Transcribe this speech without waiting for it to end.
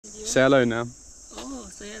Say hello now. Oh,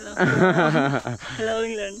 say hello. Hello,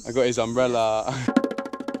 England. I got his umbrella.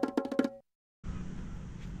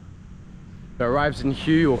 I arrived in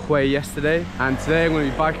THUY or THUY yesterday, and today I'm going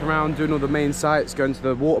to be biking around, doing all the main sites, going to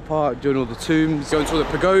the water park, doing all the tombs, going to all the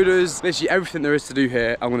pagodas, literally everything there is to do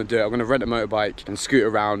here. I'm going to do it. I'm going to rent a motorbike and scoot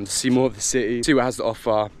around, see more of the city, see what it has to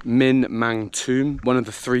offer. MINH, MANG tomb, one of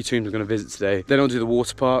the 3 tombs I'm going to visit today. Then I'll do the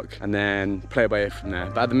water park and then play it by ear from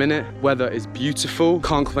there. But at the minute, weather is beautiful,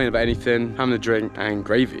 can't complain about anything, having a drink and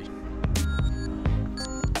gravy.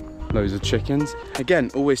 Loads of chickens.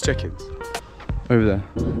 Again, always chickens. Over there.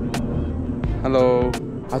 Hello.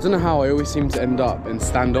 I don't know how I always seem to end up in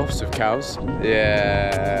standoffs with cows.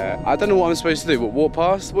 Yeah. I don't know what I'm supposed to do. What, walk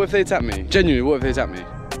past? What if they attack me? Genuinely, what if they attack me?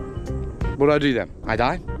 What do I do then? I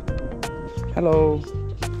die? Hello.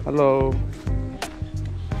 Hello.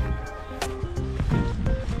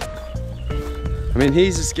 I mean,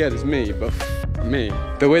 he's as scared as me, but me.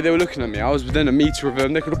 The way they were looking at me, I was within a meter of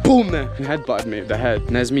them. They could have boom there and headbutted me with their head.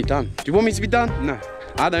 And there's me done. Do you want me to be done? No,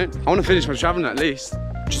 I don't. I want to finish my traveling at least.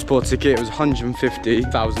 Just bought a ticket, it was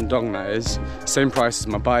 150,000 dong, that is. Same price as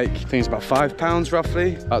my bike. I think it's about £5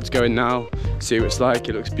 roughly. About to go in now, see what it's like.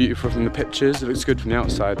 It looks beautiful from the pictures, it looks good from the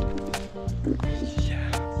outside.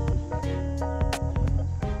 Yeah.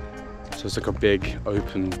 So it's like a big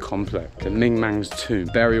open complex. The Ming Mang's tomb,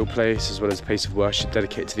 burial place, as well as a place of worship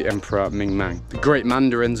dedicated to the Emperor Ming Mang. The great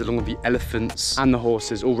mandarins along with the elephants and the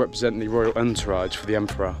horses all represent the royal entourage for the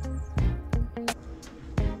Emperor.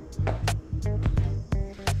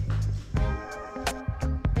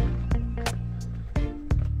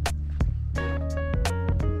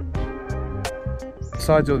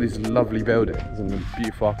 Besides all these lovely buildings and the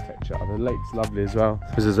beautiful architecture, the lake's lovely as well.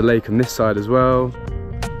 Because there's a lake on this side as well.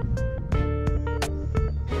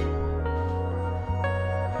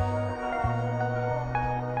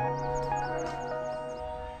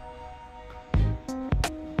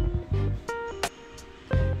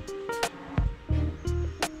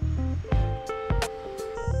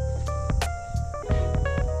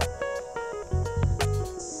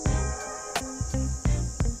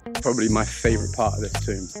 Probably my favourite part of this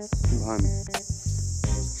tomb. Behind me.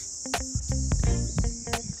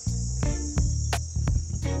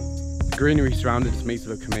 The greenery surrounding just makes it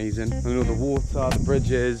look amazing. And all the water, the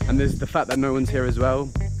bridges, and there's the fact that no one's here as well.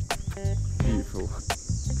 Beautiful.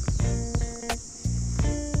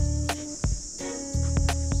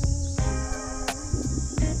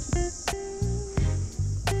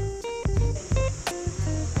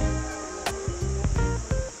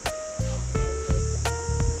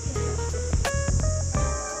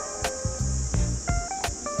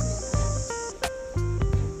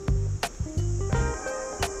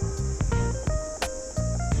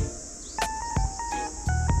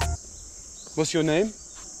 What's your name?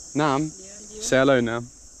 Nam? Yeah, say hello, Nam.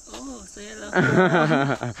 Oh, say hello.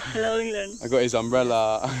 Hello, England. I got his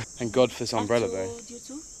umbrella. Thank God for this umbrella though. You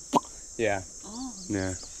too? Yeah. Oh.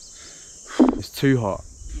 Yeah. It's too hot.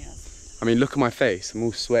 Yes. I mean, look at my face. I'm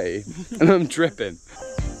all sweaty and I'm dripping.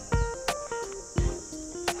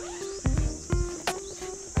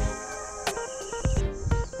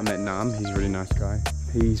 I met Nam. He's a really nice guy.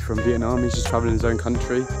 He's from Vietnam, he's just travelling in his own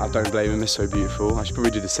country. I don't blame him, it's so beautiful. I should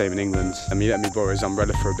probably do the same in England. And he let me borrow his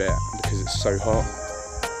umbrella for a bit because it's so hot.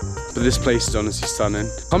 But this place is honestly stunning.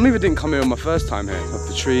 I can't believe I didn't come here on my first time here. Love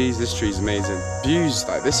the trees, this tree's amazing. Views,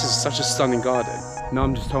 like this is such a stunning garden.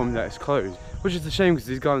 Nam just told me that it's closed, which is a shame because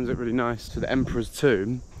these gardens look really nice. So the Emperor's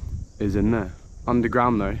tomb is in there.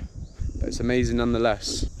 Underground though, but it's amazing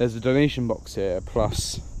nonetheless. There's a donation box here,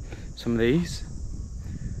 plus some of these.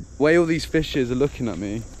 The way all these fishes are looking at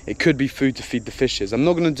me, it could be food to feed the fishes. I'm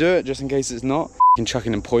not gonna do it just in case it's not. F***ing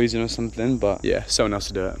chucking in poison or something, but yeah, someone else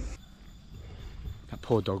to do it. That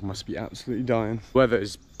poor dog must be absolutely dying. Weather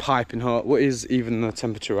is piping hot. What is even the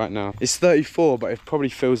temperature right now? It's 34, but it probably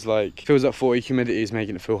feels like 40. Humidity is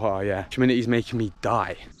making it feel hot, yeah. Humidity is making me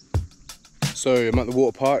die. So I'm at the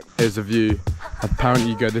water park. Here's the view.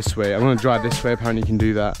 Apparently you go this way. I'm gonna drive this way, apparently you can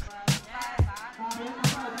do that.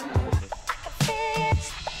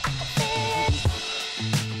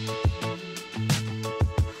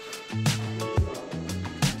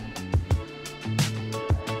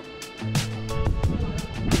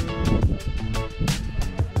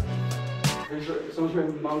 Someone's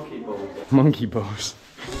making monkey balls. Monkey balls.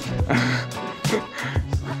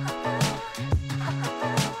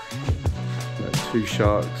 2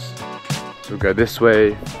 sharks. So we'll go this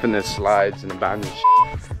way, and there's slides and abandoned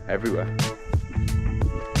everywhere.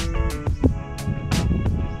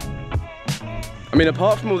 I mean,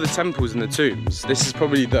 apart from all the temples and the tombs, this is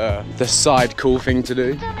probably the side cool thing to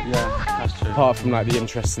do. Yeah, that's true. Apart from like the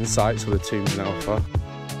interesting sights or the tombs and alpha.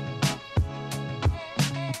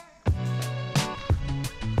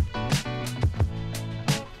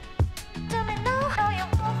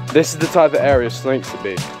 This is the type of area snakes would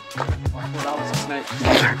be. I thought that was a snake.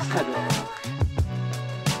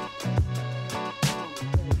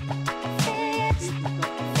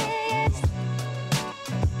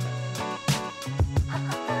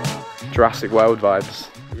 Jurassic World vibes.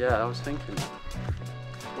 Yeah, I was thinking that.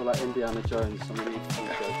 Or like Indiana Jones, somebody.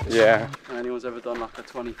 Yeah. And anyone's ever done like a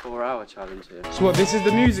 24-hour challenge here? So what, this is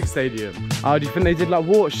the music stadium? Oh, do you think they did like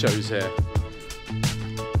water shows here?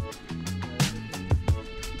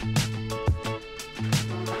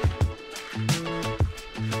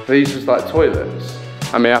 These just like toilets.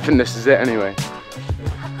 I mean, I think this is it anyway.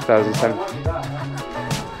 2007.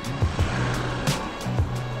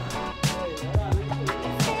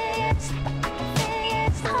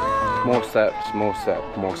 More steps, more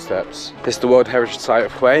steps, more steps. This is the World Heritage Site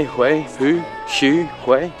of Hui, Hu,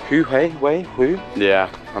 Hu. Yeah,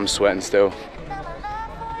 I'm sweating still.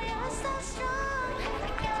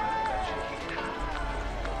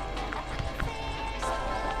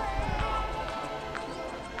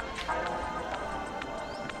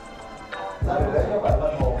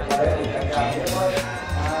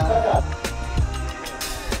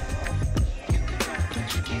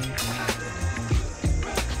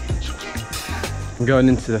 I'm going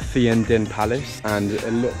into the THIEN DINH Palace and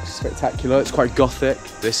it looks spectacular. It's quite gothic.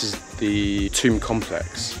 This is the tomb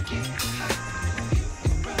complex.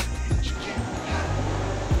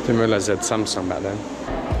 Didn't realise they had Samsung back then.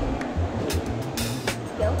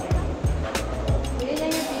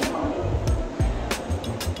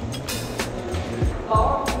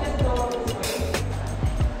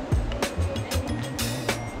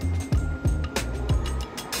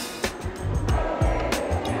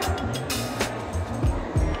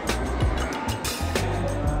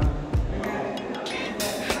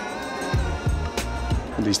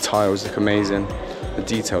 These tiles look amazing. The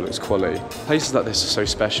detail looks quality. Places like this are so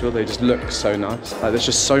special. They just look so nice. Like, there's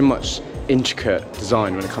just so much intricate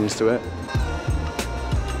design when it comes to it.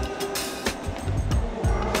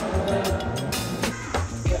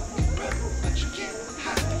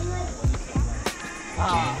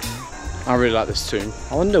 I really like this tomb.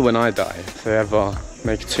 I wonder when I die if they ever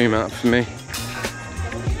make a tomb out for me.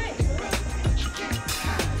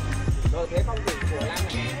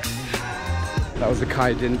 That was the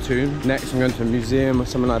KHAI DINH tomb. Next I'm going to a museum or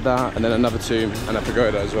something like that, and then another tomb and a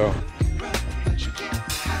pagoda as well.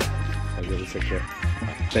 I'll get a ticket.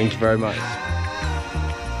 Thank you very much.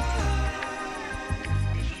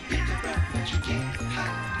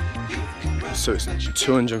 So it's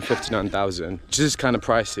 259,000, which is kind of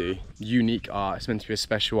pricey. Unique art, it's meant to be a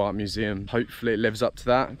special art museum. Hopefully it lives up to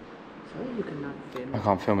that. I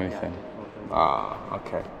can't film anything. Ah,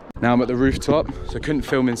 okay. Now I'm at the rooftop, so I couldn't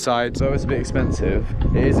film inside, so it's a bit expensive.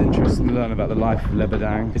 It is interesting to learn about the life of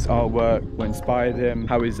LEBADANG, his artwork, what inspired him,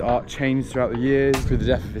 how his art changed throughout the years, through the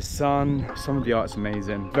death of his son. Some of the art's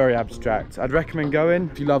amazing, very abstract. I'd recommend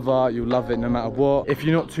going. If you love art, you'll love it no matter what. If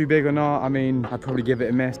you're not too big on art, I mean, I'd probably give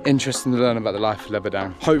it a miss. Interesting to learn about the life of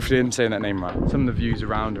LEBADANG. Hopefully I'm saying that name right. Some of the views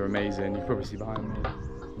around are amazing. You can probably see behind me.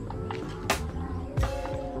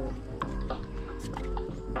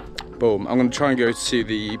 Boom. I'm gonna try and go to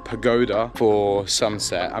the pagoda for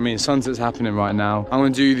sunset. I mean, sunset's happening right now. I'm gonna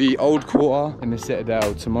do the old quarter in the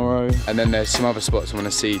citadel tomorrow, and then there's some other spots I wanna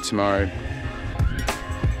see tomorrow.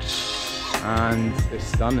 And it's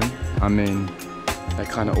stunning. I mean, they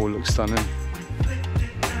kind of all look stunning.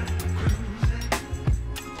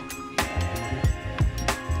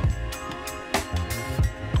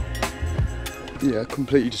 Yeah,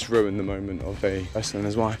 completely just ruined the moment of a wrestler and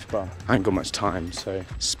his wife, but I ain't got much time, so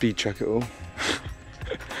speed truck it all.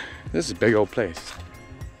 This is a big old place.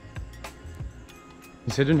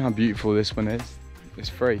 Considering how beautiful this one is, it's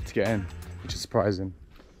free to get in, which is surprising.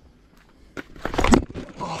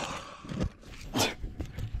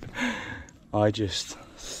 I just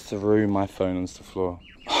threw my phone onto the floor.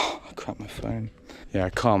 I cracked my phone. Yeah,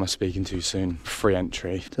 karma speaking too soon. Free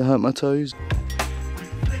entry. To hurt my toes.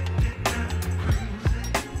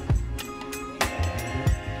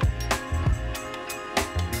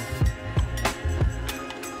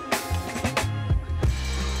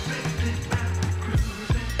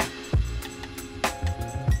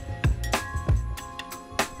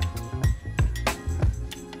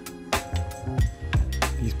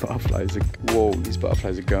 These butterflies are, whoa, these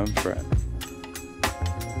butterflies are going for it.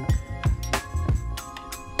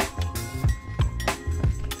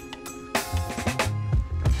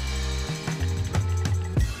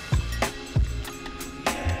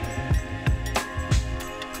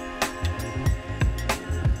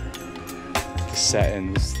 The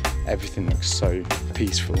settings, everything looks so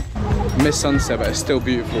peaceful. I miss sunset, but it's still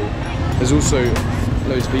beautiful. There's also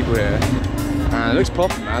loads of people here. And it looks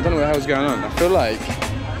popping, man. I don't know what the hell's going on. I feel like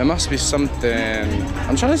there must be something.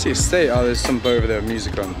 I'm trying to see a state. Oh, there's some boat over there with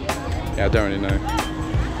music on. Yeah, I don't really know.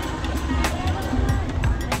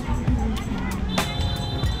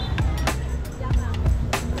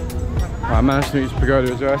 I managed to meet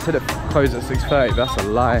Pagoda as well. I said it closed at 6:30. That's a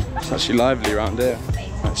lie. It's actually lively around here.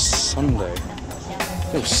 It's Sunday.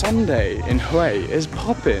 Yo, Sunday in THUY is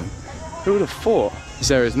popping. Who would have thought? This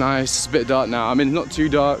area is nice. It's a bit dark now. I mean, not too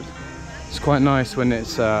dark. It's quite nice when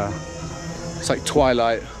it's like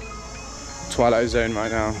twilight zone right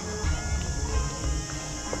now.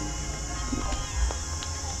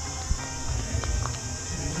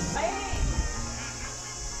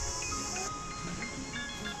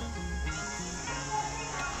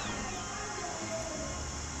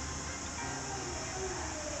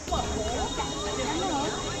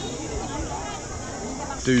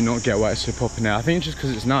 Do not get why it's so popping now. I think it's just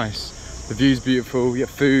because it's nice. The view's beautiful, you get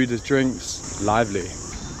food, there's drinks, lively.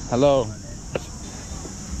 Hello.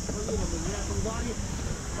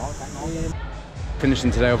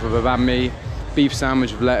 Finishing today off with a Banh Mi beef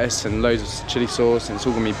sandwich with lettuce and loads of chili sauce, and it's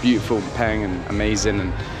all gonna be beautiful and peng and amazing,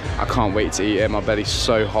 and I can't wait to eat it. My belly's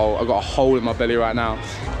so whole. I've got a hole in my belly right now.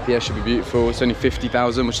 Yeah, it should be beautiful. It's only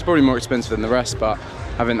 50,000, which is probably more expensive than the rest, but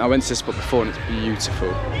I went to this spot before and it's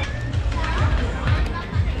beautiful.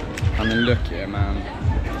 I mean, look here, man.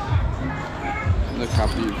 Look how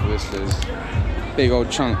beautiful this is. Big old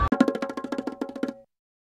chunk.